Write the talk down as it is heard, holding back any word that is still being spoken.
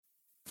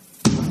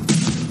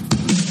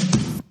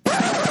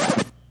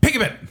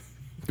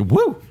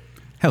Woo!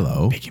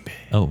 Hello. Bacon bit.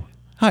 Oh,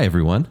 hi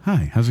everyone.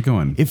 Hi, how's it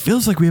going? It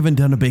feels like we haven't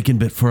done a bacon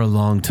bit for a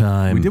long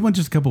time. We did one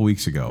just a couple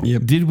weeks ago.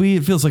 Yep. Did we?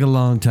 It feels like a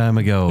long time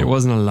ago. It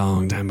wasn't a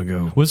long time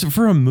ago. Was it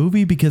for a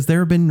movie? Because there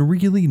have been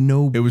really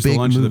no It was big the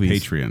launch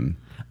movies. of the Patreon.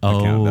 Oh,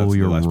 account. That's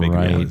you're the last Bacon Bit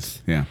right.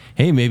 was. Yeah.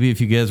 Hey, maybe if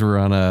you guys were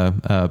on a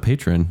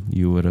Patreon,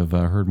 you would have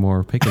heard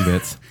more bacon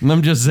bits.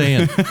 I'm just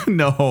saying.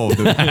 No,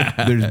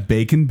 there's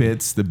Bacon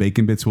Bits. The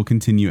Bacon Bits will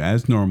continue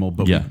as normal,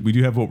 but Yeah. we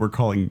do have what we're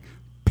calling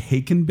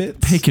Bacon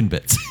Bits. Bacon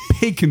bits.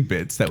 Bacon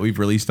Bits that we've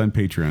released on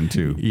Patreon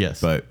too. Yes.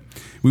 But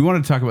we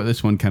wanted to talk about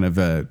this one kind of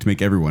to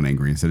make everyone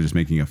angry instead of just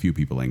making a few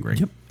people angry.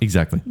 Yep,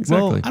 exactly.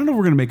 Well, I don't know if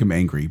we're going to make them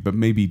angry, but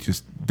maybe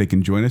just they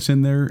can join us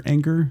in their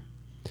anger.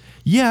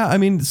 Yeah, I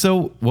mean,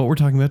 so what we're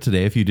talking about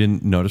today, if you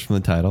didn't notice from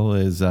the title,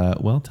 is,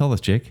 tell us,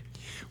 Jake.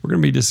 We're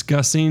going to be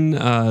discussing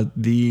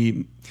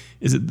the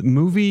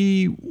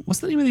movie? What's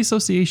the name of the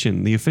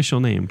association? The official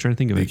name? I'm trying to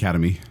think of The it.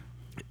 Academy.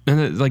 And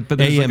but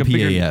there's like a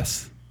bigger.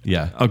 AMPAS.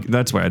 Yeah. Okay,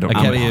 that's why I don't.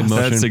 Academy of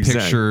Motion That's exact-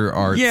 Picture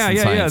Arts Yeah, and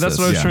yeah, yeah. That's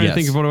what I was Sciences. trying to Yes.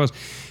 think of what it was.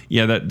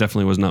 Yeah, that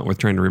definitely was not worth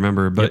trying to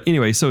remember. But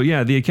anyway, so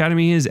yeah, the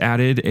Academy has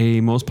added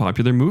a most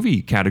popular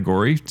movie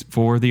category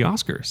for the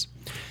Oscars,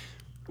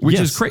 which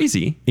Yes. is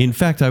crazy. In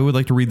fact, I would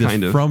like to read this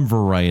Kind of. from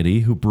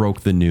Variety, who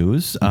broke the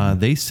news.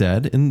 They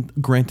said, and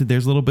granted,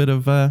 there's a little bit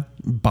of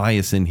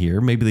bias in here.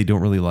 Maybe they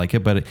don't really like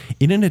it, but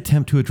in an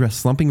attempt to address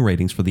slumping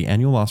ratings for the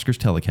annual Oscars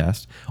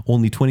telecast,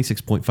 only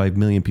 26.5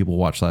 million people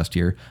watched last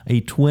year, a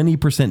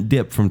 20%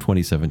 dip from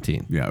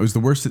 2017. Yeah, it was the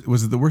worst.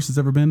 Was it the worst it's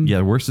ever been? Yeah,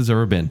 the worst it's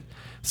ever been.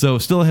 So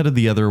still ahead of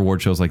the other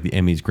award shows like the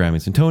Emmys,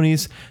 Grammys, and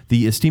Tonys,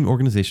 the esteemed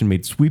organization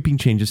made sweeping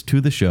changes to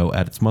the show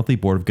at its monthly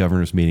Board of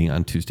Governors meeting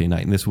on Tuesday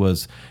night. And this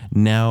was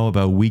now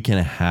about a week and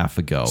a half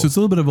ago. So it's a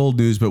little bit of old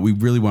news, but we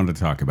really wanted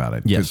to talk about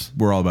it. Yes. Because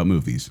we're all about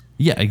movies.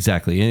 Yeah,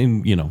 exactly.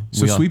 And,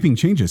 So sweeping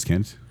changes,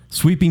 Kent.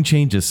 sweeping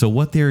changes. So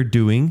what they're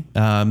doing,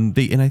 I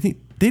think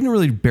they didn't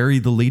really bury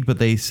the lead, but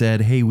they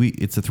said, hey,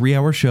 it's a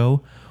 3-hour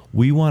show.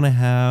 We want to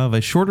have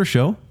a shorter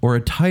show or a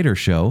tighter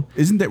show.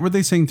 Were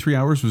they saying 3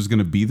 hours was going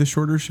to be the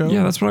shorter show?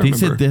 Yeah, that's what I They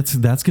remember.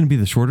 said that's going to be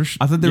the shorter show.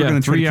 I thought they were Yeah,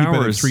 going to try to 3 keep it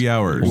at hours 3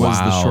 hours. was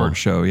the Wow. short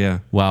show. Yeah.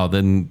 Wow,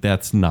 then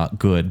that's not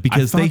good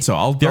because I thought so.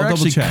 I'll they're double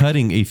actually check.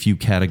 cutting a few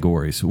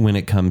categories when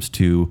it comes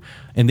to,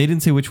 and they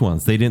didn't say which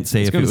ones. They didn't say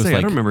I was if it going to was say, I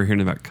like don't remember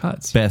hearing about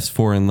cuts. best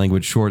foreign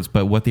language shorts,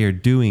 but what they are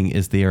doing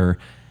is they're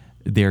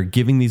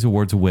giving these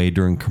awards away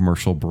during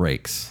commercial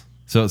breaks.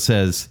 So it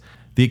says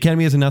the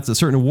Academy has announced that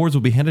certain awards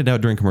will be handed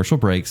out during commercial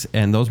breaks,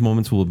 and those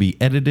moments will be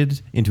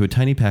edited into a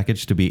tiny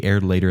package to be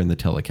aired later in the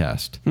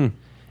telecast.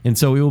 And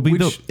so it will be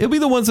it'll be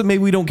the ones that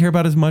maybe we don't care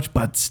about as much,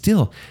 but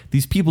still,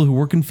 these people who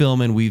work in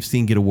film and we've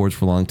seen get awards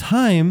for a long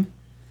time,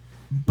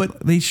 but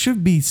they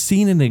should be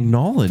seen and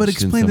acknowledged. But in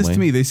explain some this way. to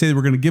me. They say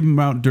we're going to give them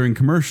out during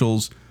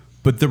commercials,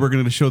 but then we're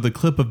going to show the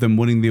clip of them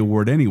winning the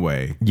award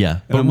anyway. Yeah,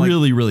 And but I'm like,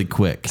 really, really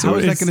quick. How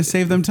is that it's going to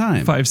save them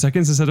time? 5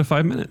 seconds instead of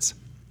 5 minutes.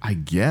 I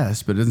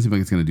guess, but it doesn't seem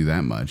like it's going to do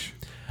that much.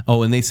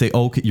 Oh, and they say,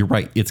 okay, you're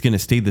right. It's going to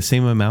stay the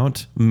same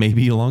amount,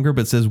 maybe longer,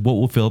 but it says what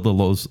will fill the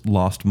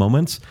lost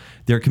moments.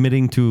 They're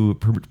committing to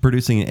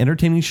producing an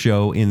entertaining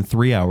show in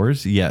 3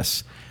 hours.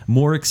 Yes.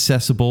 More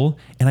accessible.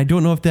 And I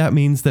don't know if that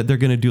means that they're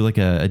going to do like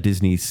a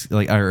Disney,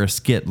 or a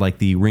skit like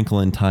the Wrinkle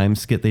in Time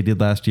skit they did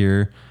last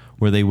year,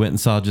 where they went and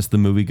saw just the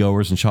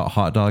moviegoers and shot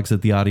hot dogs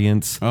at the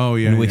audience. Oh,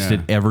 yeah, and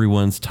wasted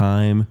everyone's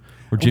time.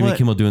 Or Jimmy What?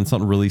 Kimmel doing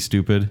something really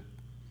stupid.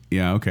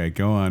 Yeah, okay,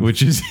 go on.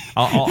 Which is...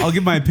 I'll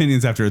give my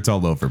opinions after it's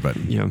all over, but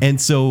Yeah. And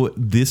so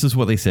this is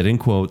what they said in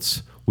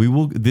quotes.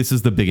 This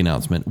is the big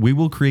announcement. We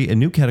will create a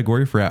new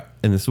category for,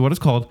 and this is what it's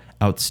called,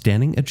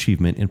 Outstanding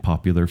Achievement in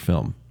Popular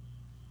Film.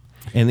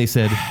 And they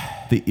said,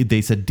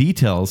 they said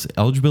details,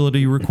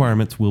 eligibility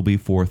requirements will be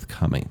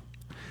forthcoming.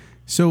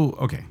 So,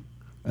 okay.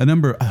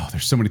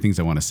 There's so many things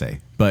I want to say.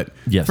 But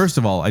Yes. first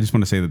of all, I just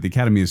want to say that the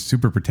Academy is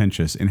super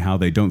pretentious in how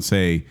they don't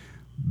say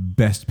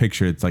best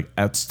picture. It's like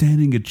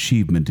outstanding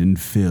achievement in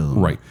film.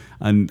 Right.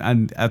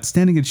 And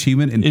outstanding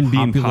achievement in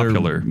being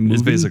popular movie,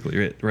 is basically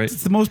it, right?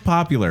 It's the most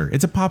popular.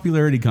 It's a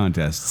popularity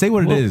contest. Say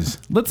what it is.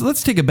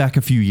 Let's take it back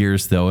a few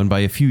years though, and by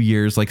a few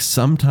years, like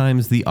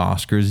sometimes the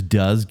Oscars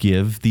does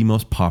give the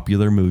most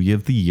popular movie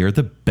of the year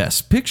the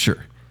best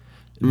picture.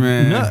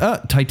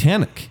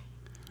 Titanic.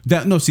 So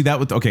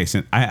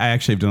I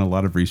actually have done a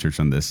lot of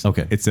research on this.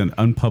 Okay. It's an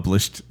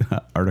unpublished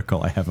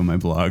article I have on my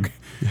blog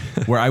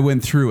where I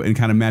went through and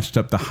kind of matched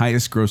up the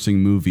highest grossing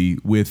movie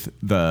with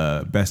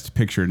the best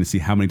picture and to see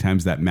how many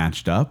times that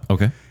matched up.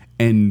 Okay.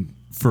 And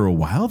for a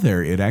while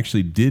there, it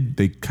actually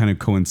they kind of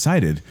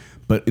coincided.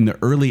 But in the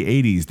early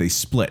 80s, they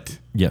split.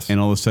 Yes. And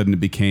all of a sudden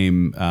it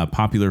became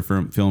popular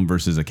film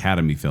versus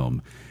Academy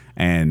film.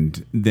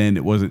 And then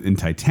it wasn't in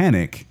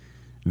Titanic.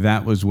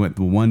 That was the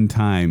one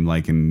time,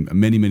 like in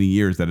many, many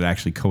years, that it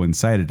actually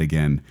coincided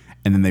again.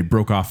 And then they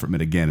broke off from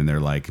it again. And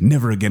they're like,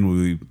 never again will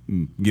we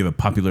give a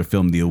popular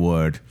film the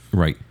award.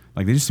 Right.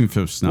 Like they just seem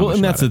so snobbish. Well,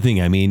 and that's the about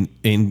thing. I mean,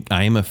 and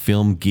I am a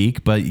film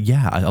geek, but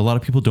yeah, a lot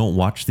of people don't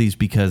watch these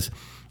because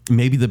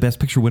maybe the Best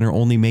Picture winner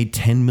only made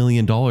 $10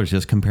 million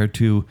as compared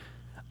to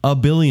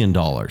 $1 billion,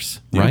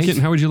 right?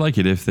 How would you like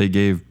it if they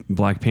gave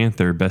Black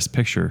Panther Best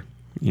Picture?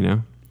 You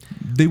know,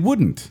 They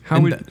wouldn't. how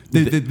And would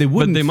they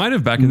wouldn't? But they might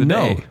have back in the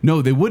day.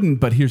 No, they wouldn't.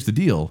 But here's the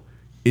deal: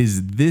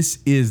 this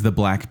is the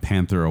Black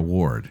Panther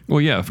Award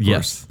Well, yeah, of course.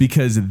 Yes.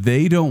 because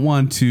they don't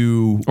want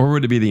to. Or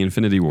would it be the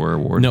Infinity War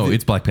award? No,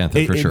 it's Black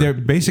Panther for sure. They're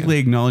basically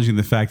acknowledging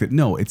the fact that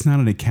no, it's not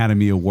an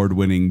Academy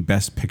Award-winning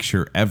Best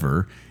Picture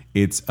ever.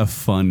 It's a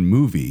fun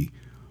movie,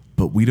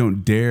 but we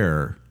don't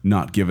dare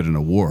not give it an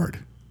award.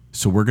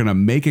 So we're gonna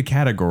make a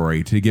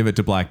category to give it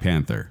to Black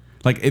Panther.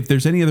 Like if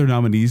there's any other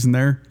nominees in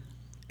there,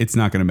 it's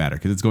not gonna matter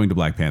because it's going to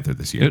Black Panther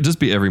this year. It'd just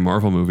be every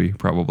Marvel movie,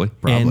 probably.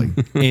 Probably.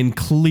 And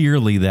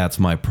clearly that's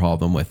my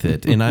problem with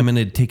it. And I'm going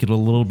to take it a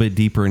little bit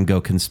deeper and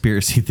go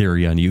conspiracy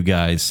theory on you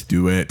guys.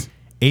 Do it.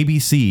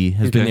 ABC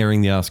has been Okay.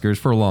 airing the Oscars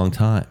for a long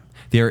time.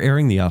 They are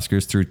airing the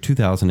Oscars through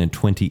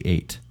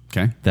 2028.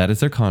 Okay. That is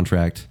their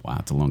contract. Wow,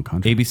 it's a long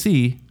contract.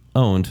 ABC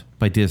owned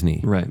by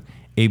Disney. Right.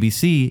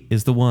 ABC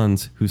is the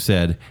ones who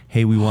said,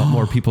 hey, we want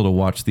more people to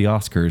watch the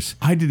Oscars.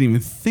 I didn't even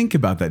think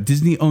about that.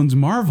 Disney owns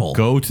Marvel.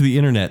 Go to the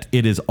internet.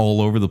 It is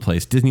all over the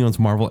place. Disney owns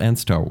Marvel and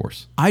Star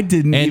Wars. I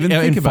didn't even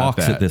think and about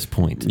Fox that. at this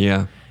point.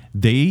 Yeah.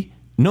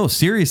 No,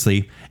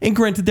 seriously. And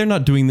granted, they're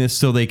not doing this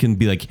so they can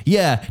be like,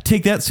 yeah,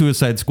 take that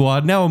Suicide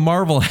Squad. Now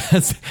Marvel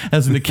has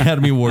an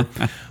Academy Award.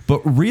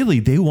 But really,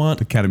 they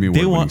want Academy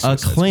They Award-winning want a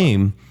Suicide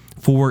claim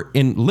for,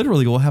 and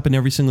literally it will happen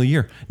every single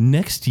year.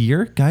 Next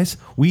year, guys,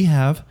 we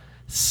have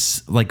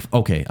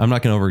okay, I'm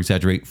not going to over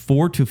exaggerate,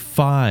 4 to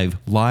 5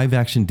 live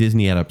action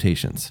Disney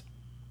adaptations.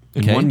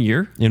 In Okay? 1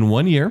 year? In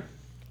 1 year.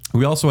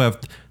 We also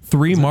have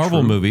 3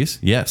 Marvel movies.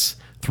 Yes.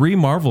 3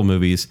 Marvel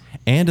movies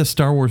and a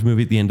Star Wars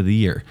movie at the end of the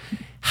year.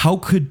 How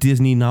could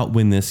Disney not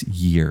win this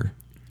year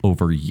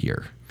over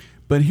year?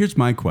 But here's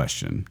my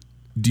question.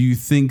 Do you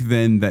think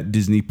then that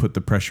Disney put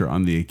the pressure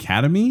on the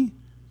Academy?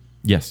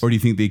 Yes. Or do you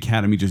think the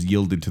Academy just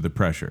yielded to the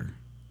pressure?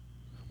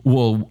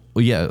 Well,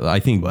 yeah, I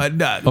think.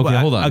 Hold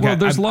on. Okay, Well,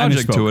 there's I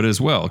logic misspoke. to it as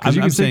well. Because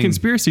you I'm can say saying-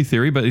 conspiracy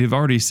theory, but you've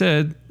already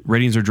said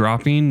ratings are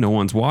dropping, no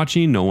one's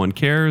watching, no one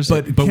cares.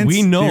 But we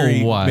Kent's know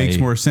theory why. makes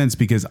more sense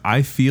because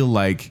I feel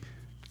like,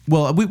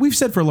 well, we've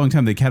said for a long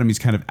time the Academy's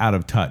kind of out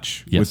of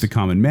touch Yes. with the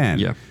common man.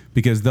 Yeah.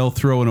 Because they'll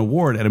throw an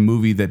award at a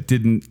movie that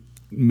didn't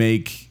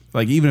make,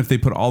 like, even if they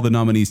put all the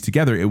nominees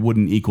together, it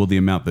wouldn't equal the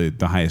amount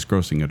the highest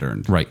grossing had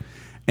earned. Right.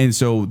 And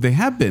so they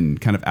have been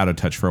kind of out of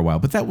touch for a while.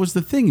 But that was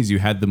the thing, is you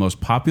had the most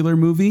popular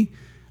movie,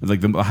 like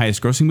the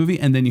highest grossing movie,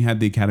 and then you had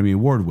the Academy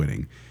Award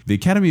winning. The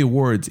Academy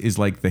Awards is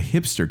like the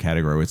hipster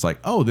category. Where it's like,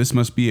 oh, this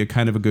must be a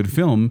kind of a good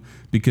film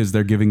because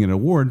they're giving it an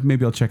award.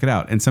 Maybe I'll check it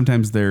out. And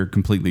sometimes they're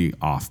completely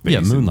off base.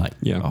 Yeah, Moonlight.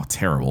 Yeah. Oh,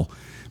 terrible.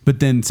 But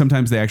then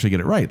sometimes they actually get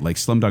it right, like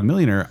Slumdog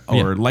Millionaire or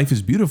Yeah. Life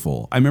is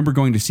Beautiful. I remember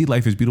going to see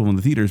Life is Beautiful in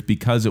the theaters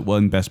because it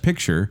won Best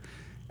Picture,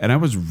 and I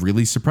was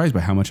really surprised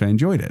by how much I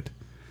enjoyed it.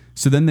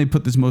 So then they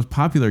put this most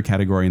popular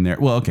category in there.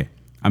 Well, okay,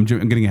 I'm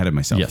getting ahead of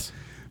myself. Yes.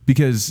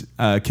 Because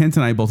Kent and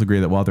I both agree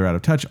that while they're out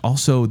of touch,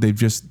 also the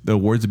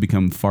awards have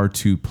become far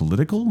too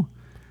political,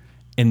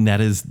 And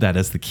that is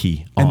the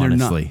key, and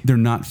honestly. they're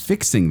not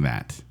fixing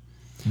that.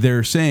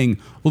 They're saying,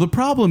 well, the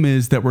problem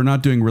is that we're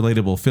not doing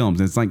relatable films.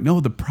 And it's like, no,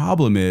 the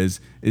problem is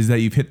that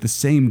you've hit the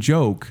same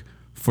joke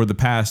for the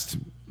past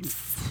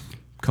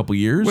couple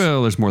years.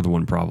 well, there's more than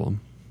one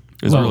problem.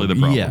 Is really the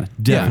problem. Yeah,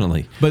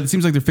 definitely. But it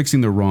seems like they're fixing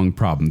the wrong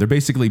problem. They're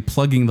basically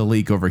plugging the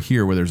leak over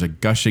here where there's a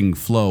gushing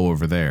flow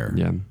over there.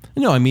 Yeah.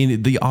 No, I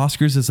mean, the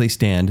Oscars as they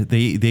stand,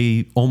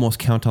 they almost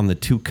count on the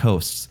 2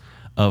 coasts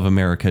of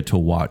America to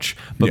watch.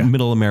 But Yeah.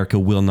 middle America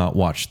will not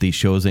watch these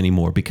shows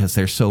anymore because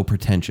they're so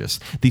pretentious.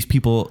 These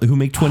people who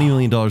make $20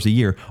 million a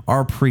year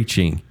are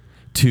preaching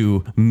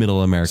to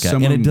middle America,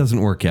 and it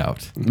doesn't work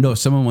out. No,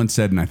 someone once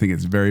said, and I think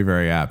it's very,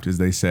 very apt, is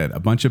they said, a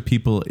bunch of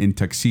people in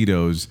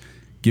tuxedos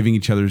giving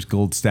each other's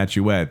gold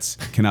statuettes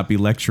cannot be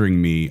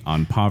lecturing me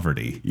on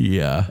poverty.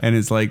 Yeah. And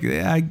it's like,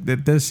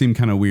 that does seem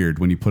kind of weird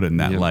when you put it in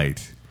that Yeah.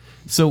 light.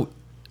 So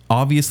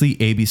obviously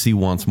ABC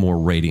wants more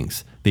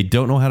ratings. They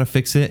don't know how to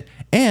fix it,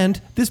 and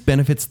this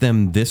benefits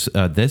them this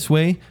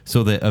way,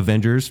 so that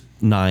Avengers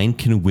 9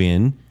 can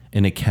win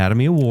an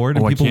Academy Award,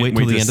 and Oh, I people can't wait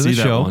till wait the to end of the see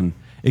that show. one.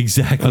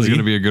 Exactly. That's going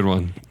to be a good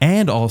one.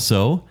 And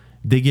also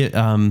they get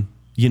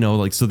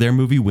so their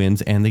movie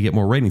wins and they get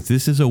more ratings.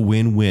 This is a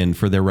win-win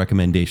for their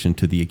recommendation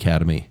to the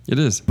Academy. It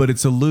is. But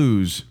it's a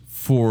lose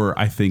for,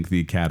 I think, the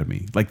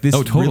Academy. Like, this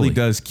totally. really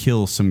does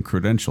kill some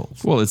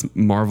credentials. Well, it's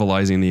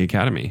marvelizing the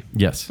Academy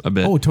Yes. a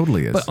bit. Oh, it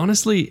totally is. But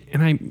honestly,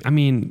 and I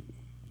mean,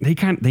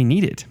 they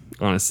need it.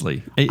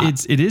 Honestly,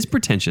 it is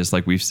pretentious,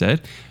 like we've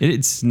said.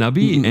 It's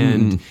snubby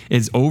and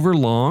it's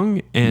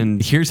overlong.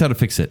 And Here's how to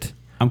fix it.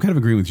 I'm kind of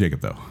agreeing with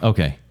Jacob, though.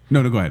 Okay.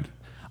 No, go ahead.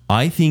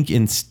 I think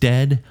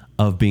instead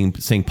of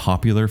saying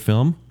popular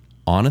film,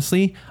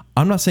 honestly,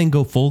 I'm not saying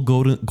go full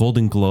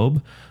Golden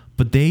Globe,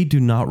 but they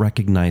do not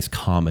recognize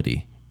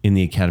comedy in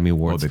the Academy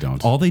Awards. Oh, they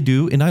don't. All they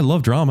do, and I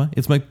love drama.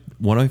 It's one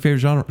of my favorite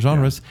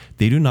genres.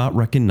 They do not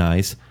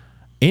recognize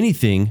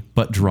anything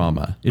but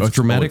drama. It's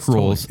dramatic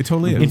roles. it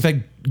totally is. In fact,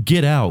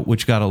 Get Out,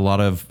 which got a lot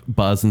of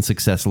buzz and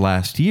success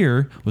last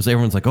year, was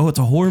everyone's like, oh, it's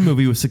a horror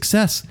movie with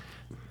success.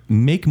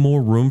 Make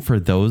more room for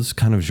those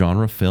kind of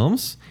genre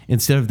films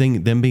instead of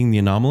them being the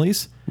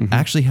anomalies.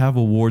 actually have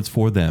awards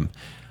for them.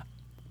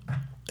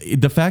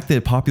 The fact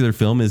that popular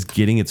film is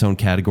getting its own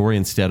category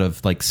instead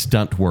of like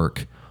stunt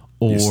work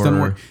or Stunt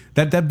work.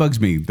 That bugs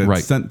me. That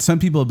Right. some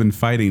people have been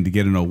fighting to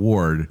get an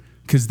award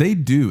because they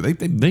do.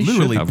 They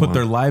literally have put one.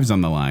 their lives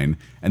on the line,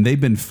 and they've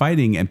been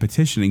fighting and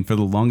petitioning for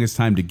the longest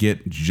time to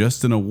get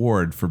just an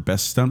award for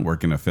best stunt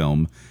work in a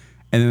film.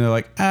 And then they're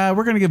like,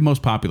 we're going to give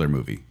most popular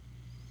movie.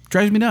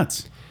 Drives me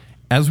nuts.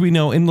 as we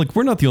know, and like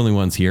we're not the only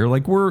ones here.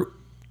 Like we're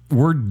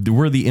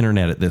the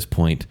internet at this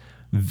point.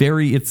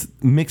 It's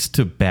mixed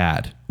to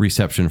bad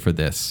reception for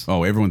this.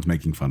 Oh, everyone's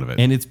making fun of it.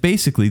 And it's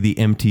basically the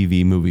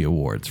MTV Movie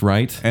Awards,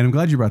 right? And I'm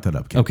glad you brought that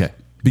up, Kate. Okay.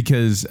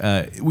 Because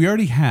we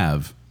already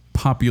have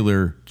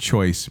Popular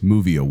Choice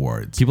Movie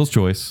Awards. People's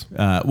Choice.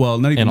 Well,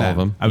 not even And all that. of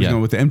them, I was yeah.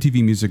 going with the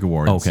MTV Music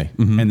Awards Okay.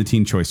 Mhm. and the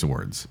Teen Choice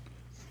Awards.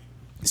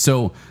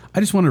 So I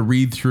just want to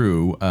read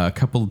through a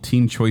couple of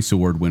Teen Choice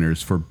Award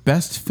winners for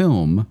Best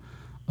Film.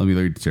 Let me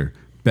read this here.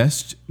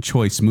 Best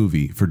Choice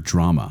Movie for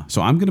Drama.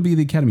 So I'm going to be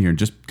the Academy here and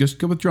just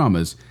go with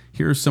dramas.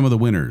 Here are some of the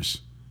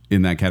winners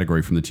in that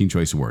category from the Teen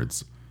Choice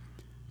Awards.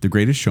 The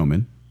Greatest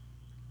Showman,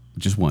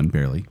 just one,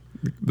 barely.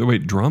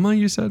 Wait, drama,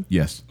 you said?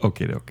 Yes.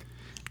 Okay, doke.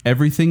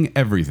 Everything,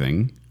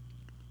 Everything.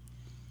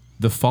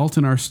 The Fault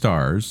in Our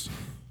Stars.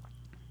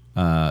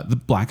 The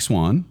Black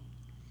Swan.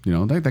 You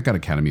know, that got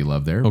Academy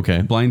love there. Okay.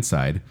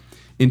 Blindside.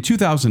 In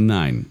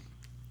 2009,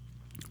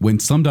 when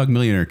Slumdog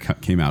Millionaire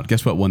came out,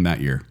 guess what won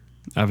that year?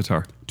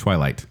 Avatar.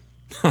 Twilight.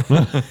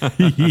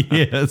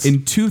 Yes.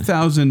 In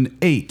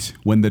 2008,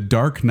 when The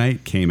Dark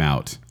Knight came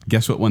out,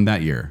 guess what won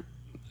that year?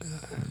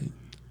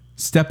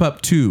 Step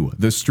Up 2,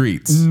 The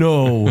Streets.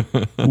 No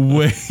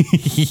way.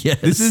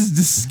 Yes. This is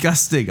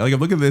disgusting. Like,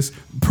 look at this.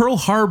 Pearl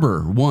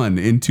Harbor won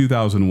in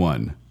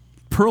 2001.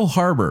 Pearl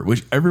Harbor,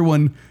 which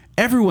everyone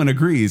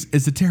agrees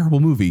is a terrible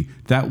movie,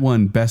 that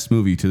won Best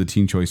Movie to the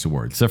Teen Choice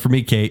Awards. Except for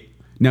me, Kate.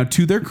 Now,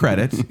 to their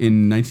credit,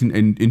 in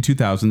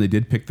 2000, they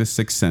did pick The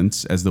Sixth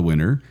Sense as the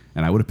winner,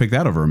 and I would have picked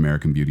that over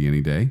American Beauty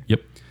any day.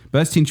 Yep. But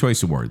that's Teen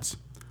Choice Awards.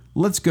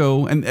 Let's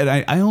go, and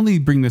I only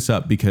bring this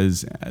up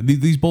because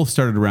these both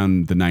started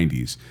around the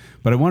 90s,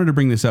 but I wanted to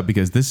bring this up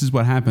because this is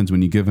what happens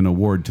when you give an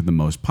award to the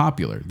most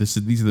popular. These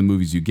are the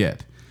movies you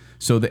get.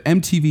 So the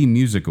MTV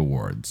Music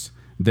Awards,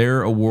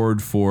 their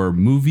award for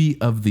Movie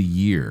of the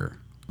Year.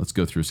 Let's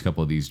go through a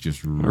couple of these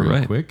just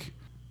real quick.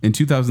 In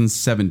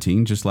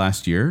 2017, just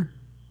last year,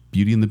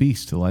 Beauty and the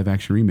Beast, a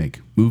live-action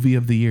remake, Movie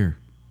of the Year.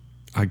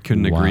 I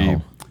couldn't agree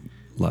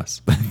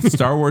less.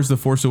 Star Wars The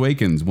Force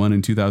Awakens won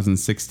in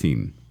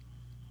 2016.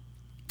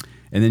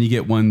 And then you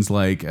get ones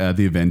like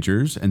The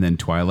Avengers, and then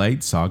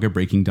Twilight Saga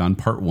Breaking Dawn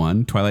Part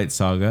 1, Twilight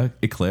Saga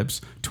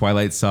Eclipse,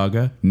 Twilight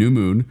Saga New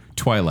Moon,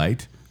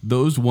 Twilight.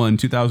 Those won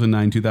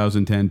 2009,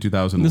 2010,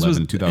 2011, This was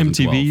and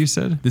 2012. MTV, you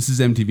said? This is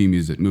MTV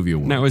Music Movie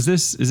Awards. Now, is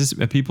this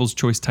a People's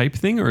Choice type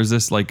thing, or is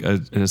this like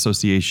an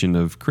association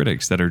of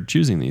critics that are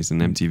choosing these in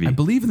MTV? I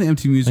believe in the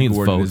MTV Music think it's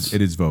Award, votes.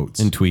 it is votes.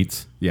 And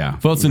tweets. Yeah.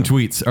 Votes and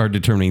tweets are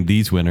determining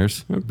these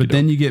winners. But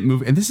then you get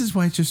and this is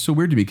why it's just so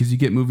weird to me, because you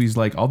get movies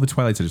like all the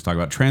Twilights I just talked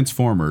about.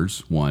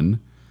 Transformers won.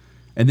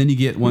 And then you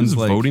get ones Who's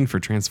like voting for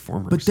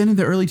Transformers? But then in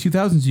the early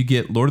 2000s, you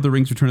get Lord of the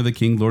Rings: Return of the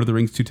King, Lord of the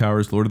Rings: Two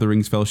Towers, Lord of the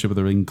Rings: Fellowship of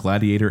the Ring,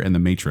 Gladiator, and The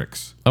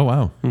Matrix. Oh,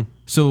 wow.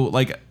 So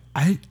like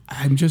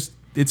I'm just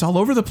it's all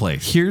over the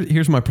place.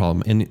 Here's my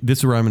problem, and this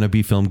is where I'm going to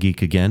be film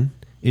geek again,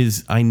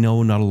 is I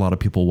know not a lot of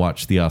people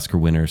watch the Oscar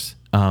winners,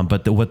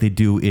 but what they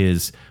do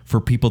is,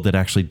 for people that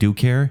actually do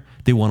care,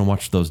 they want to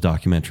watch those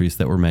documentaries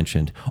that were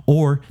mentioned,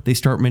 or they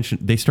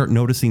start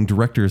noticing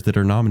directors that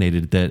are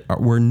nominated that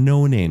were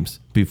no names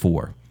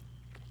before.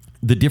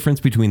 The difference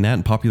between that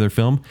and popular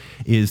film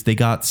is they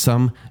got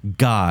some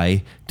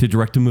guy to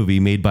direct a movie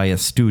made by a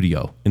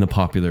studio in a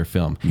popular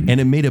film,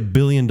 and it made $1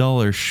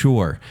 billion,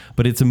 sure,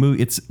 but it's a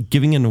movie. It's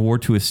giving an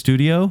award to a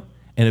studio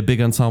and a big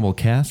ensemble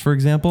cast, for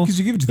example. Because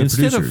you give it to the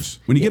Instead producers.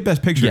 When you get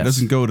Best Picture, Yes. it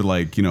doesn't go to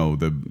like,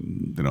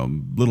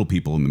 the little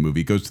people in the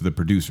movie. It goes to the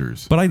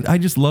producers. But I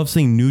just love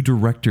seeing new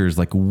directors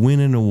like win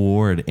an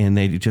award, and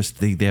they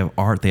have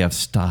art, they have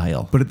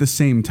style. But at the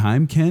same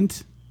time,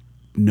 Kent,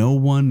 no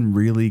one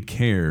really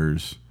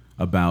cares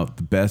about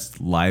the best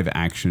live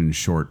action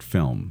short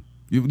film.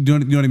 You know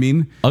what I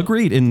mean?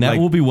 Agreed, and that Like-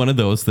 will be one of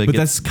those that but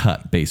gets that's-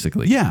 cut,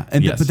 basically. Yeah,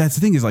 and Yes. but that's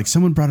the thing is like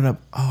someone brought it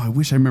up. Oh, I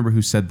wish I remember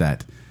who said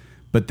that.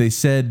 But they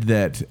said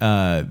that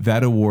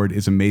that award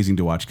is amazing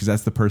to watch because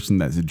that's the person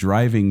that's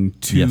driving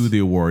to Yes. the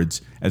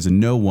awards as a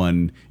no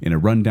one in a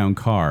rundown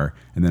car,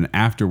 and then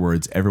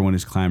afterwards everyone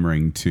is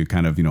clamoring to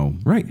kind of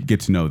Right.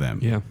 get to know them.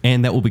 yeah.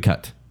 And that will be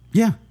cut.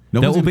 Yeah. No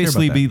That one's will gonna care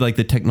basically about be that. like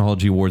the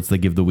technology awards they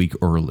give the week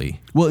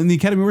early. Well, in the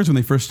Academy Awards when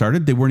they first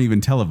started, they weren't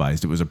even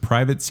televised. It was a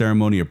private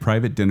ceremony, a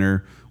private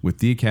dinner with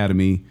the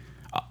Academy.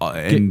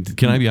 And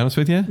Can I be honest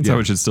with you? That's how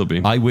it should still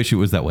be. I wish it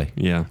was that way.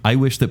 Yeah. I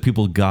wish that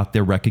people got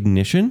their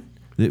recognition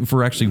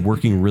for actually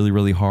working really,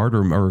 really hard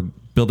or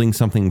building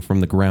something from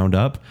the ground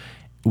up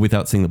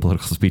without seeing the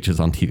political speeches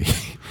on TV.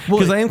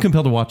 Because I am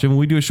compelled to watch them.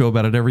 We do a show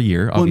about it every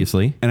year,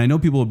 obviously. And I know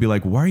people will be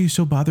like, why are you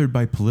so bothered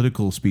by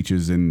political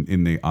speeches in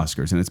the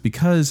Oscars? And it's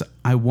because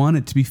I want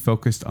it to be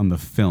focused on the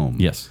film.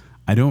 Yes.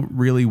 I don't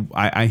really.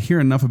 I hear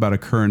enough about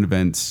current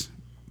events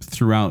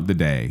throughout the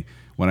day.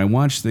 When I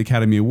watch the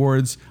Academy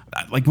Awards,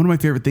 like one of my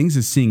favorite things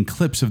is seeing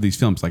clips of these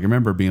films. Like I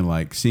remember being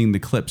like seeing the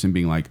clips and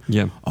being like,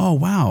 Yeah. oh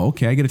wow,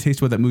 okay, I get a taste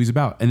of what that movie's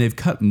about. And they've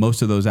cut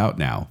most of those out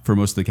now for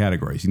most of the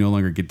categories. You no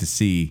longer get to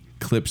see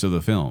clips of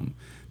the film.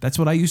 That's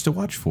what I used to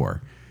watch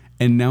for.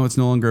 And now it's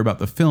no longer about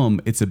the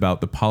film, it's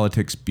about the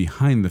politics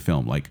behind the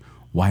film, like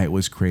why it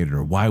was created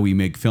or why we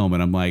make film.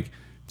 And I'm like,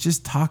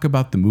 just talk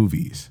about the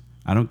movies.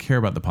 I don't care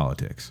about the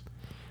politics.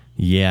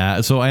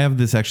 Yeah, so I have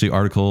this actually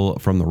article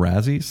from the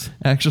Razzies,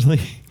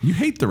 actually. You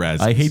hate the Razzies.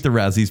 I hate the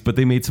Razzies, but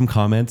they made some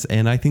comments,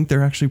 and I think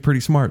they're actually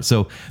pretty smart.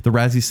 So the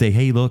Razzies say,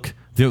 hey, look,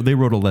 they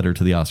wrote a letter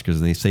to the Oscars,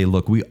 and they say,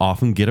 look, we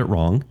often get it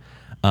wrong,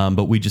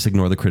 but we just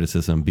ignore the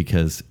criticism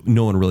because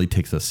no one really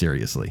takes us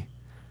seriously.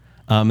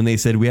 And they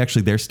said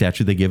their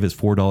statute they give is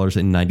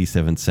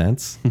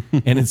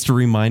 $4.97. And it's to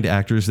remind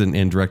actors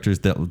and directors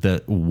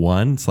that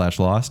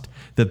won/lost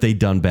that they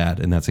done bad.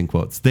 And that's in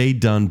quotes. They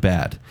done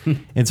bad.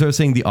 And so I was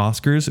saying the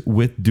Oscars,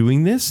 with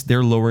doing this,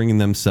 they're lowering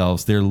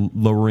themselves. They're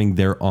lowering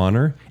their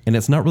honor. And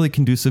it's not really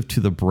conducive to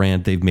the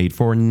brand they've made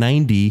for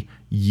 90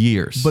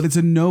 years. But it's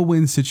a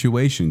no-win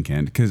situation,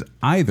 Ken, because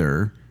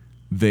either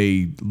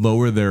they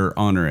lower their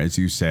honor, as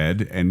you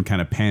said, and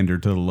kind of pander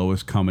to the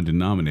lowest common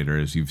denominator,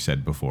 as you've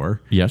said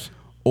before. Yes.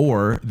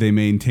 Or they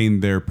maintain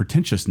their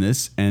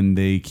pretentiousness and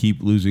they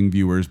keep losing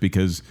viewers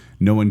because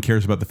no one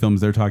cares about the films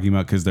they're talking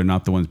about because they're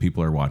not the ones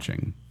people are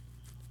watching.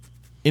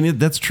 And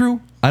that's true.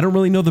 I don't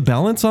really know the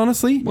balance,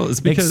 honestly. Well,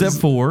 it's because...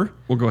 Except for...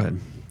 Well, go ahead.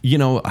 You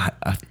know,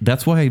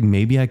 that's why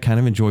maybe I kind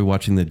of enjoy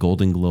watching the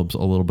Golden Globes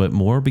a little bit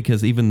more,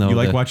 because even though... You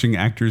like watching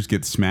actors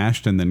get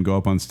smashed and then go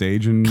up on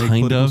stage and make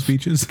political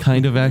speeches?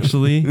 Kind of,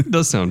 actually. It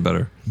does sound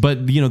better.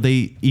 But, you know,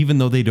 even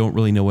though they don't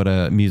really know what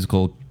a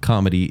musical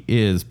comedy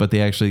is, but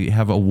they actually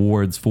have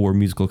awards for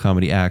musical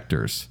comedy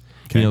actors,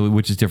 you know,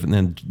 which is different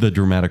than the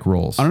dramatic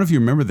roles. I don't know if you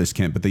remember this,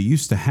 Kent, but they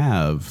used to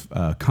have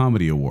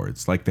comedy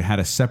awards. Like they had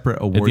a separate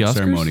award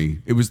ceremony.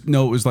 It was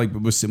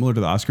similar to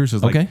the Oscars. It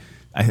was like, okay.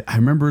 I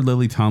remember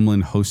Lily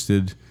Tomlin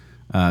hosted,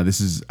 this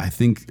is, I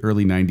think,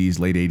 early 90s,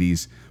 late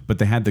 80s, but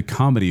they had the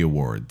comedy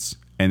awards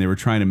and they were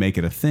trying to make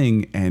it a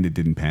thing and it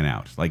didn't pan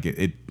out. Like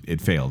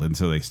it failed. And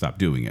so they stopped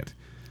doing it.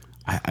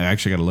 I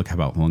actually got to look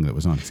how long that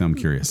was on because I'm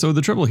curious. So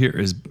the trouble here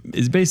is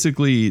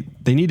basically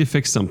they need to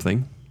fix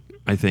something,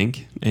 I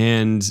think.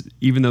 And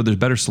even though there's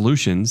better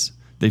solutions,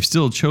 they've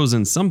still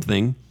chosen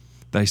something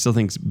that I still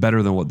think is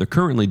better than what they're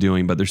currently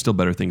doing, but there's still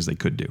better things they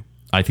could do.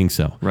 I think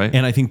so. Right.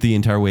 And I think the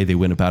entire way they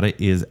went about it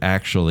is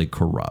actually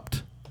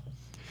corrupt.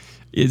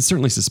 It's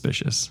certainly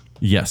suspicious.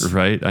 Yes.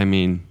 Right? I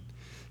mean,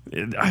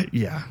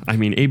 yeah. I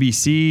mean,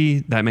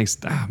 ABC, that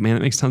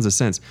makes tons of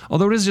sense.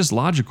 Although it is just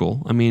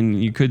logical. I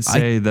mean, you could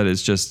say that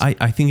it's just...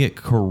 I think it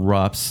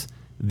corrupts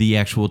the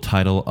actual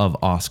title of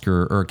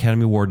Oscar or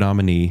Academy Award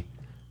nominee,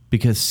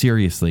 because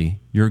seriously,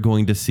 you're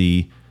going to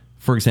see,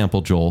 for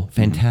example, Joel,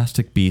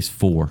 Fantastic Beasts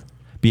 4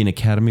 be an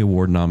Academy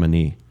Award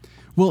nominee.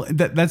 Well,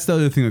 that's the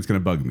other thing that's going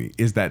to bug me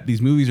is that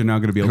these movies are now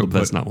going to be able to put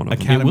that's not one of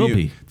them. Academy.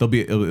 It will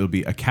be. It'll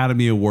be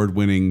Academy Award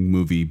winning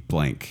movie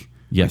blank.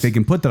 Yes, like they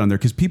can put that on there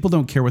because people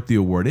don't care what the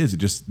award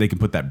is. They can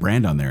put that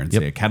brand on there and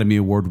say Academy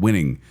Award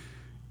winning.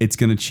 It's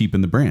going to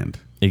cheapen the brand.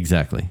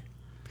 Exactly.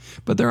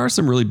 But there are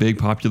some really big,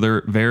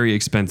 popular, very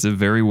expensive,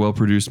 very well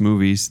produced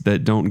movies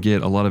that don't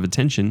get a lot of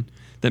attention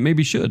that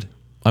maybe should.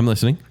 I'm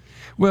listening.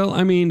 Well,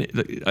 I mean,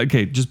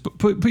 okay, just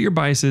put your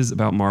biases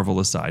about Marvel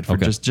aside for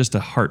just a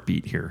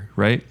heartbeat here,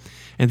 right?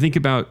 And think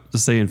about,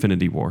 let's say,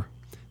 Infinity War.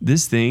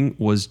 This thing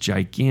was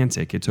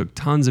gigantic. It took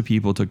tons of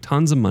people, took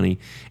tons of money.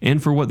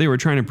 And for what they were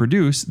trying to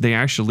produce, they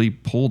actually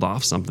pulled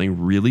off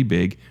something really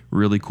big,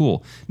 really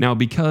cool. Now,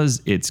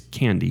 because it's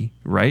candy,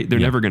 right? They're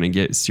never going to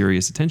get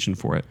serious attention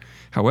for it.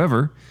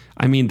 However,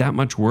 I mean, that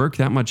much work,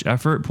 that much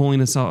effort, pulling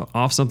this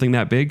off something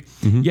that big.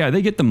 Yeah,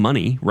 they get the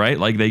money, right?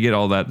 Like they get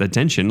all that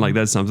attention, like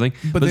that's something.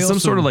 But some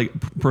sort of like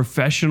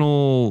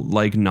professional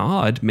like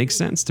nod makes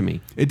sense to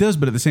me. It does,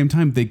 but at the same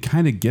time, they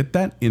kind of get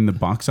that in the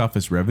box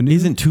office revenue.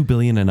 Isn't $2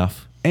 billion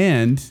enough?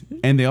 And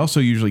they also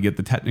usually get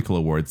the technical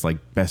awards like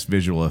best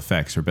visual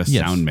effects or best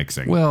sound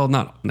mixing. Well,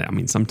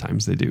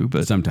 sometimes they do,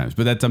 but sometimes.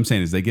 But that's what I'm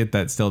saying is they get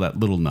that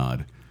little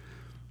nod.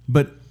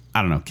 But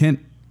I don't know,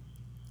 Kent,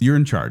 you're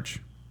in charge.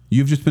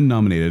 You've just been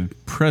nominated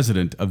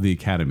president of the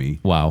Academy.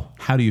 Wow.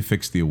 How do you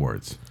fix the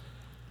awards?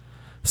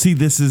 See,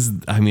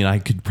 I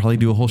could probably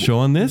do a whole show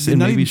on this and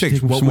maybe take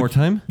some more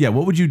time. Yeah,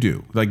 what would you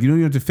do? Like, you don't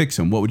even have to fix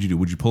them. What would you do?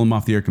 Would you pull them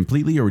off the air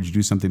completely, or would you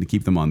do something to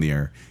keep them on the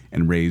air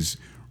and raise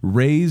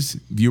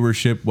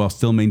viewership while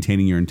still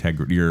maintaining your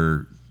integrity,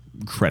 your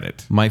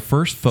credit? My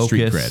first focus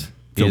Street cred.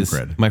 Film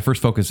cred. My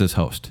first focus is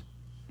host.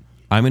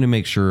 I'm going to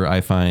make sure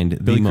I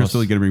find Billy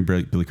Crystal. You going to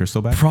bring Billy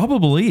Crystal back?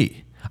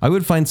 Probably. I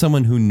would find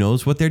someone who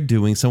knows what they're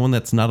doing, someone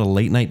that's not a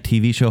late night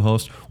TV show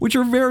host, which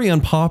are very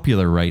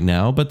unpopular right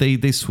now, but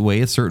they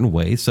sway a certain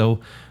way, so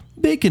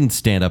they can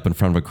stand up in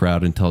front of a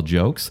crowd and tell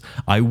jokes.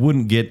 I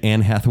wouldn't get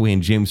Anne Hathaway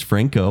and James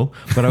Franco,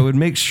 but I would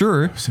make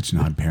sure... Such an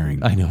odd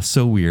pairing. I know,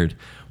 so weird.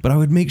 But I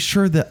would make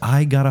sure that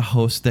I got a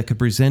host that could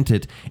present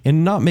it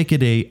and not make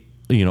it a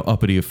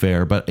uppity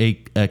affair, but a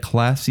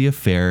classy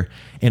affair.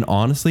 And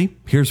honestly,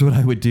 here's what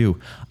I would do.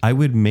 I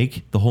would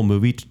make the whole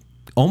movie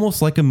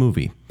almost like a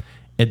movie.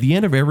 At the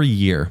end of every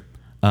year,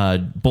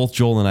 both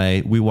Joel and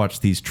I, we watch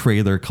these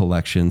trailer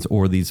collections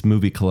or these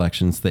movie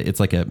collections that it's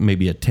like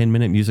maybe a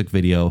 10-minute music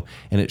video,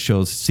 and it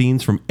shows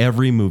scenes from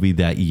every movie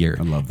that year.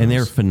 I love those. And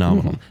they're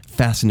phenomenal,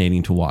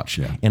 fascinating to watch.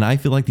 Yeah. And I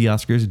feel like the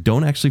Oscars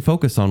don't actually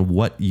focus on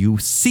what you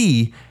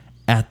see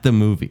at the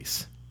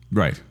movies.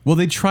 Right. Well,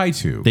 they try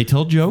to. They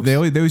tell jokes. They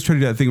always try to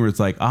do that thing where it's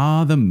like,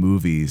 the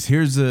movies.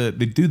 They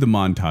do the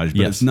montage, but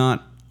Yes. it's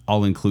not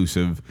all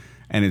inclusive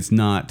and it's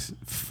not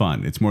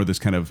fun. It's more this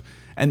kind of,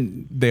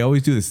 and they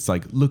always do this. It's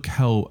like, look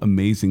how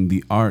amazing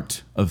the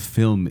art of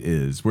film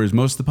is. Whereas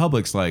most of the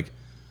public's like,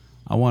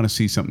 I want to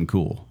see something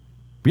cool.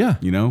 Yeah.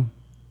 You know?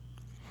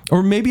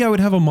 Or maybe I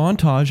would have a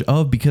montage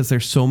of, because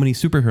there's so many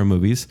superhero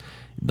movies,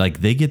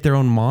 like they get their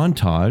own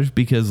montage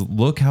because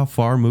look how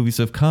far movies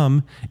have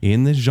come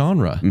in this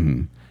genre.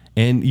 Mm-hmm.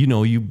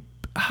 And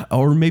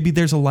or maybe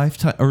there's a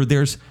lifetime, or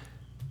there's,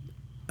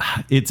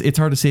 it's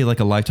hard to say like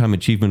a lifetime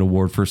achievement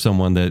award for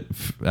someone that,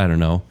 I don't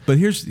know, But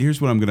here's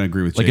what I'm going to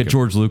agree with like Jacob. a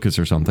George Lucas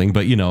or something,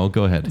 but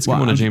go ahead. It's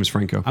one of James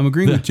Franco. I'm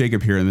agreeing with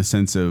Jacob here in the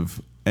sense of,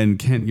 and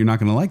Kent, you're not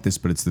going to like this,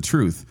 but it's the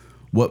truth.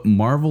 What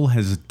Marvel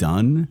has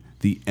done,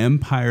 the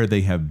empire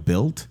they have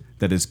built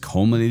that has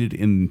culminated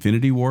in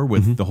Infinity War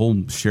with the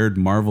whole shared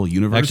Marvel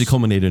universe. Actually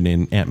culminated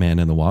in Ant-Man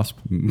and the Wasp.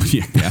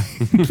 yeah.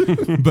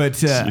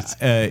 But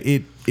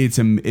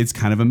it's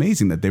kind of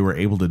amazing that they were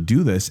able to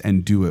do this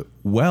and do it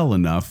well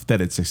enough that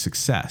it's a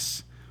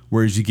success.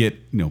 Whereas you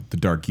get, the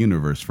Dark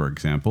Universe, for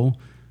example,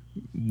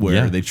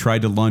 where they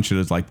tried to launch it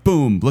as like,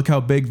 boom, look how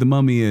big the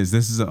Mummy is.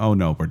 This is, oh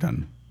no, we're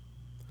done.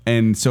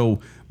 And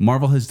so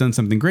Marvel has done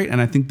something great, and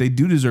I think they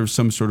do deserve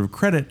some sort of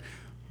credit.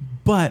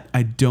 But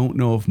I don't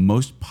know if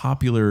most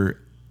popular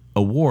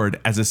award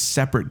as a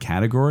separate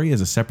category,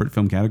 as a separate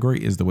film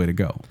category, is the way to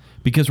go.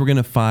 Because we're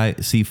going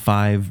to see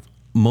 5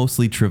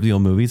 mostly trivial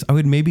movies, I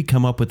would maybe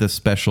come up with a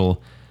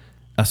special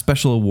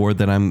award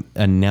that I'm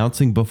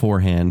announcing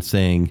beforehand,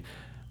 saying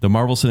the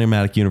Marvel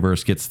Cinematic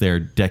Universe gets their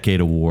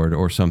Decade Award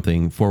or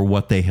something for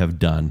what they have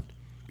done.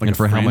 Like and a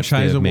for how much they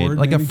franchise have made, award,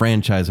 like maybe? a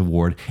franchise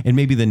award. And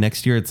maybe the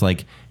next year it's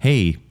like,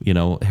 hey,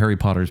 Harry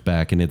Potter's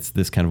back, and it's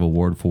this kind of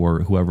award for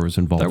whoever was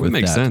involved That would with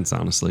make that. sense,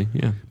 honestly.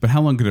 Yeah. But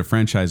how long could a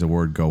franchise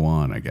award go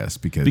on, I guess?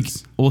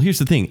 Because Well, here's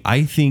the thing.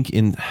 I think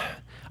in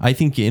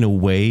a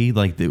way,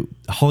 like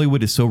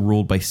Hollywood is so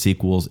ruled by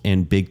sequels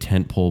and big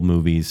tentpole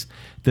movies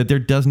that there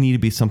does need to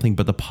be something.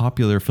 But the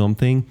popular film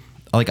thing,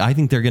 like I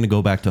think they're going to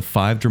go back to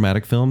 5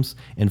 dramatic films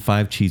and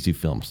 5 cheesy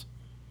films.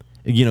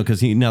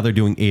 Because now they're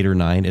doing 8 or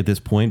 9 at this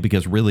point,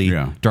 because really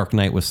Dark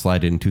Knight was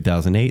slided in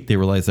 2008. They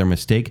realized their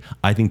mistake.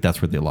 I think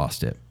that's where they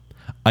lost it.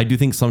 I do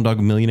think Slumdog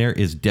Millionaire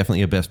is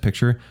definitely a Best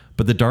Picture,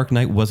 but The Dark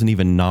Knight wasn't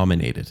even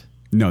nominated.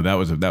 no, that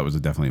was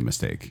definitely a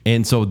mistake.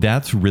 And so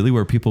that's really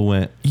where people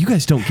went, you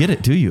guys don't get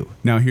it, do you?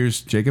 Now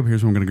here's Jacob.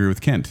 Here's where I'm going to agree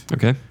with Kent.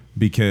 Okay.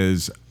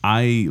 Because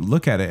I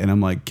look at it and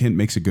I'm like, Kent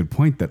makes a good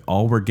point that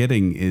all we're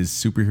getting is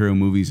superhero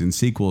movies and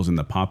sequels, and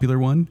the popular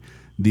one.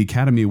 The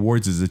Academy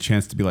Awards is a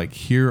chance to be like,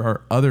 here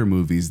are other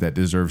movies that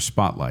deserve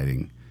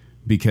spotlighting,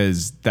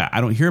 because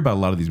I don't hear about a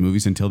lot of these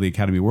movies until the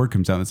Academy Award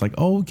comes out. And it's like,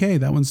 oh, okay,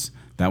 that one's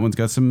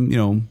got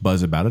some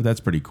buzz about it. That's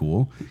pretty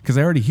cool, because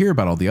I already hear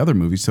about all the other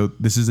movies, so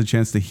this is a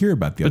chance to hear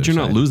about the other. But you're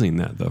not side. losing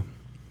that, though.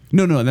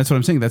 No, and that's what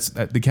I'm saying. That's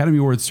the Academy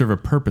Awards serve a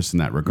purpose in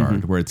that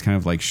regard, where it's kind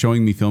of like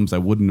showing me films I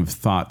wouldn't have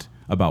thought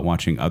about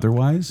watching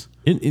otherwise.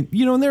 And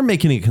they're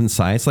making it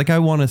concise. Like I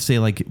want to say,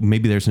 like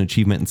maybe there's an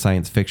achievement in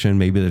science fiction,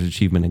 maybe there's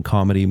achievement in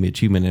comedy, maybe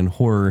achievement in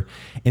horror,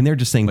 and they're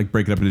just saying Like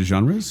break it up into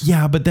genres?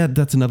 yeah, but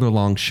that's another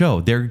long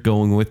show. They're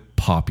going with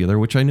popular,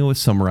 which I know is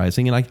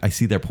summarizing, and I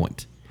see their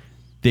point.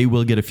 They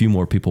will get a few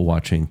more people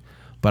watching,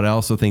 but I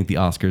also think the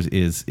Oscars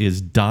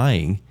is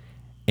dying,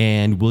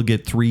 and we'll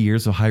get 3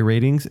 years of high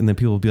ratings, and then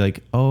people will be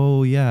like,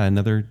 oh yeah,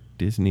 another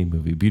Disney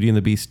movie, Beauty and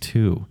the Beast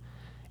 2.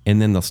 And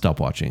then they'll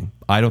stop watching.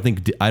 I don't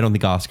think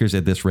Oscars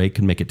at this rate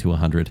can make it to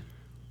 100.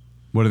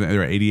 What are they?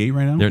 They're at 88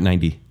 right now? They're at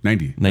 90.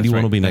 90.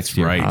 91 will be That's next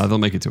year. right. They'll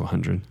make it to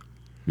 100.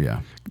 Yeah.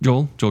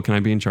 Joel, can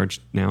I be in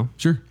charge now?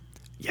 Sure.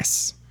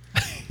 Yes.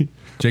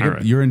 Jacob, All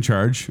right. you're in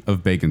charge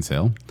of Bacon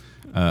Sale.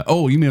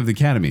 You mean of the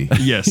Academy?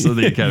 Yes. So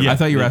the Academy. I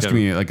thought you were The asking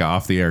Academy. me like an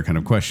off the air kind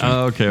of question.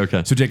 Okay.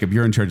 So Jacob,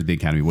 you're in charge of the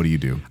Academy. What do you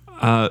do?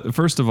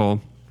 First of all,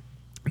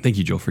 thank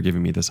you, Joel, for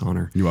giving me this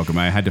honor. You're welcome.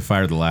 I had to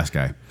fire the last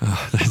guy.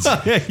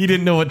 He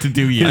didn't know what to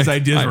do yet. His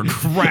ideas were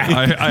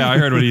crap. I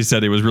heard what he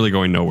said. It was really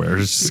going nowhere. It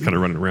was just kind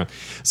of running around.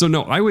 So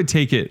no, I would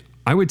take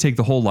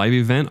the whole live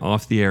event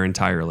off the air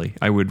entirely.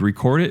 I would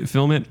record it,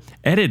 film it,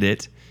 edit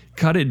it,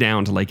 cut it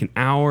down to like an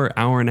hour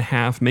and a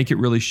half, make it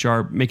really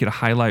sharp, make it a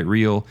highlight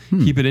reel,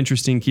 keep it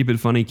interesting, keep it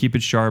funny, keep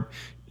it sharp.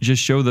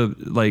 Just show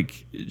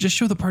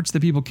the parts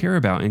that people care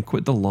about, and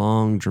quit the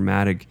long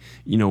dramatic,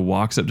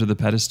 walks up to the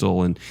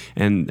pedestal and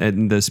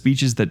the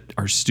speeches that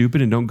are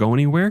stupid and don't go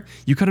anywhere.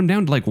 You cut them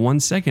down to like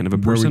 1 second of a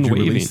Where person would you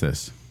waving. release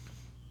this?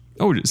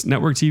 Oh, just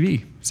network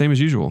TV, same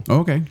as usual. Oh,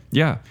 okay.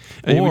 Yeah,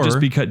 and it would Or-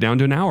 just be cut down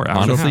to an hour. And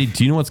a Honestly, half.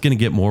 do you know what's going to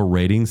get more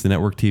ratings than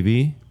network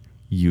TV?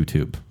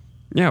 YouTube.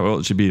 Yeah, well,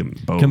 it should be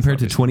both. Compared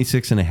to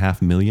obviously.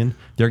 26.5 million,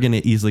 they're going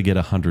to easily get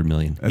 100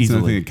 million. That's another thing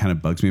Easily. that kind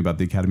of bugs me about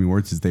the Academy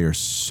Awards is they are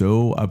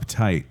so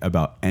uptight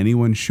about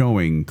anyone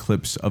showing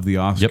clips of the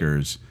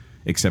Oscars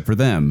except for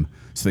them.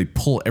 So they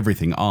pull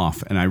everything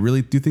off. And I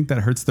really do think that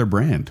hurts their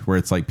brand, where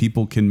it's like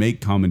people can make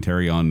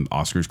commentary on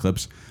Oscars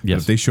clips. But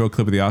Yes. if they show a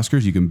clip of the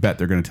Oscars, you can bet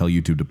they're going to tell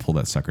YouTube to pull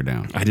that sucker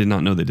down. I did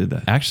not know they did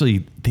that.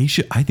 Actually, they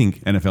should. I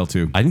think NFL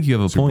too. you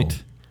have a Super Bowl.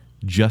 point.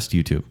 Just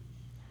YouTube.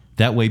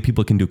 That way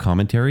people can do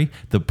commentary.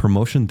 The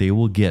promotion they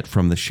will get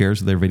from the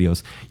shares of their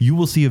videos. You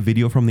will see a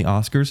video from the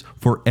Oscars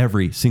for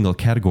every single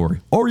category.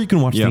 Or you can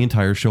watch Yep. the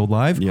entire show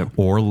live Yep.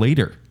 or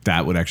later.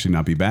 That would actually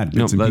not be bad.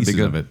 No, Bits and that'd be pieces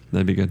good. of it.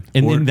 That'd be good.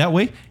 And Or- then that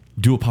way,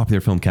 do a popular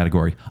film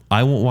category.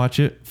 I won't watch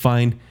it.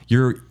 Fine.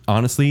 You're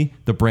honestly,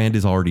 the brand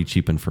is already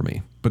cheapened for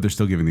me But they're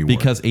still giving the award.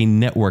 because a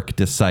network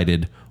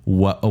decided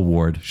what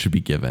award should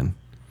be given.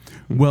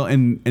 Well,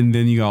 and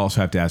then you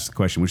also have to ask the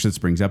question, which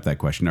just brings up that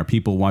question. Are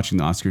people watching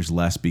the Oscars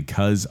less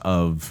because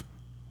of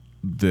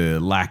the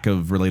lack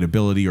of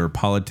relatability or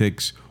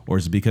politics, or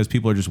is it because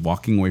people are just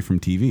walking away from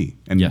TV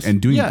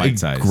and doing bite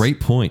size? Great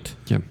point.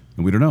 Yeah,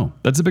 And we don't know.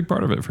 that's a big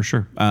part of it for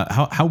sure.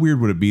 How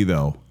weird would it be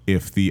though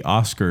if the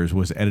Oscars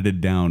was edited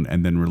down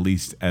and then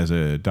released as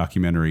a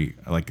documentary,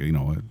 like a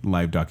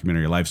live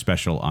documentary, a live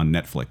special on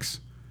Netflix?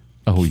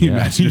 Oh Can you yeah,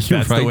 imagine if You're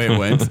that's right. the way it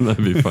went?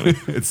 That'd be funny.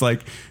 It's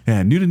like,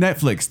 new to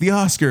Netflix, the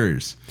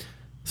Oscars.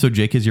 So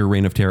Jake, has your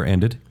reign of terror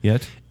ended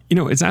yet?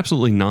 It's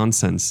absolutely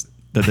nonsense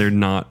that they're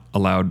not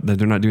allowed, that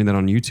they're not doing that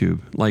on YouTube.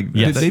 Like,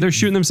 Yes. they're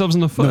shooting themselves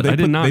in the foot. I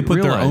did not They put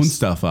realize. their own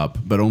stuff up,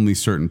 but only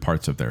certain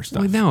parts of their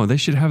stuff. Well, no, they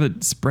should have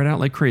it spread out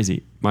like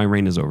crazy. My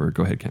reign is over.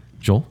 Go ahead, Ken.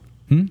 Joel,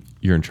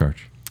 you're in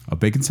charge. A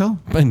bacon cell?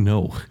 But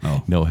no,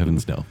 Oh. no,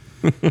 heavens no.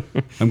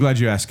 I'm glad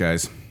you asked,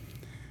 guys,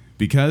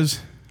 because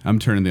I'm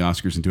turning the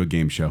Oscars into a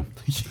game show.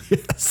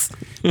 Yes.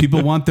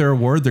 People want their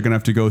award, they're going to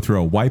have to go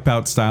through a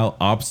Wipeout-style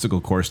obstacle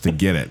course to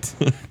get it.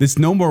 There's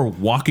no more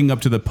walking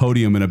up to the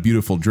podium in a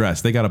beautiful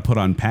dress. They got to put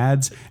on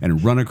pads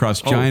and run across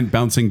giant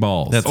bouncing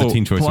balls. That's the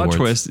Teen Choice plot Awards.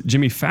 twist.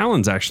 Jimmy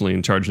Fallon's actually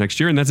in charge next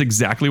year, and that's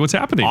exactly what's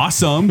happening.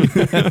 awesome.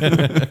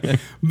 But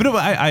no,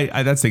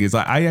 that's the thing is,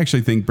 I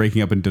actually think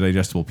breaking up into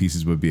digestible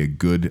pieces would be a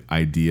good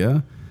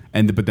idea,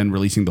 but then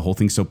releasing the whole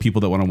thing so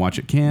people that want to watch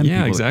it can. Yeah,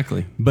 people that-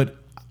 exactly. But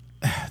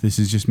this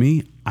is just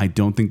me. I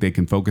don't think they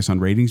can focus on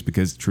ratings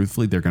because,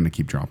 truthfully, they're going to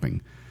keep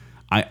dropping.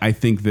 I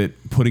think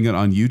that putting it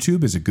on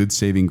YouTube is a good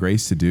saving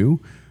grace to do,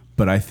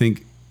 but I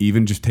think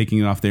even just taking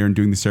it off there and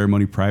doing the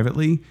ceremony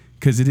privately,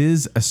 because it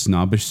is a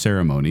snobbish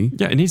ceremony.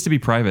 Yeah, it needs to be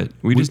private.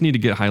 We just need to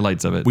get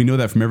highlights of it. We know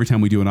that from every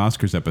time we do an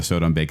Oscars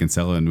episode on Bacon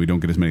Cell and we don't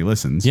get as many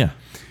listens. Yeah.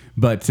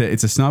 But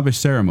it's a snobbish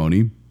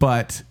ceremony,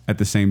 but at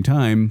the same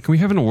time, Can we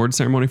have an award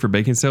ceremony for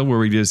Bacon Sale where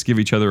we just give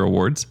each other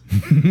awards?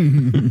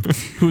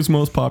 Who's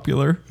most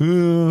popular?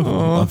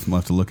 we'll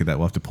have to look at that.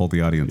 We'll have to poll the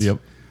audience. Yep.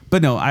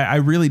 But no, I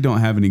really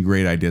don't have any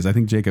great ideas. I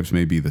think Jacob's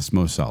may be the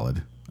most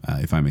solid,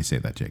 if I may say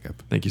that,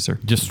 Jacob. Thank you, sir.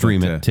 Just stream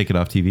But, it, take it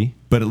off TV.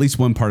 But at least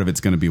one part of it's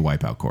going to be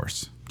Wipeout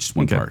course. Just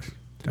one Okay. part. Well,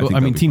 think I mean,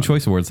 that'll be Teen fun.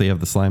 Choice Awards, they have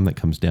the slime that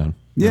comes down.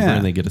 Remember?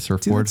 And they get a See,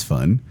 surfboard. that's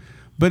fun.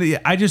 But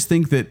I just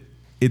think that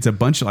it's a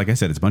bunch of, like I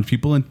said, it's a bunch of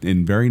people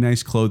in very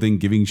nice clothing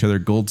giving each other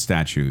gold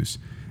statues.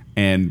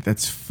 And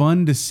that's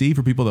fun to see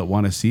for people that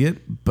want to see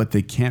it, but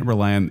they can't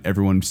rely on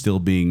everyone still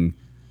being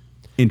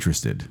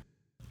interested.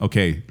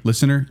 Okay,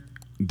 listener,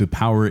 the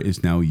power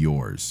is now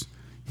yours.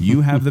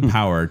 You have the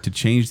power to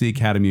change the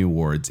Academy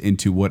Awards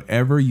into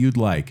whatever you'd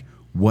like.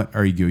 What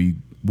are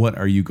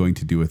you going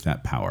to do with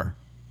that power?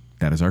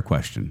 That is our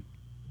question.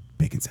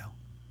 Bacon Cell.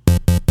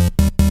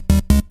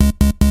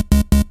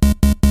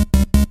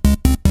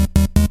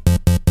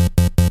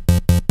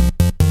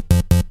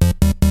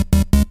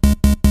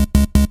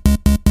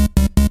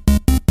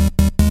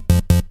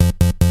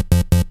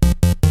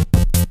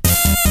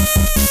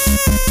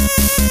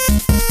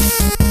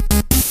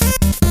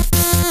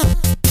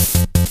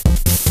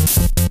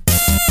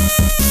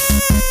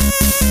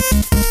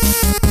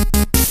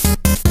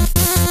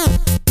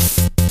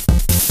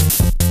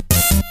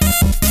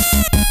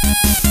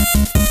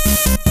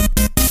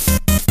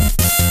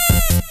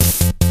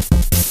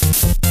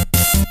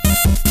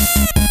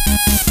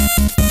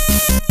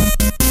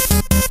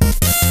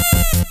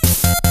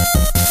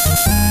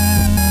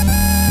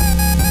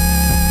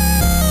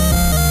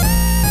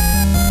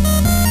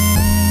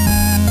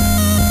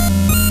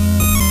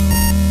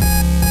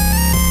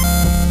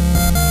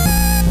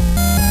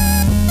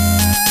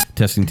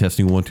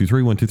 Testing, 1, 2,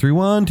 3, 1, 2, 3,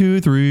 1,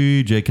 2,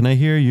 3. Jake, can I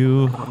hear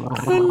you?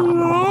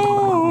 Hello.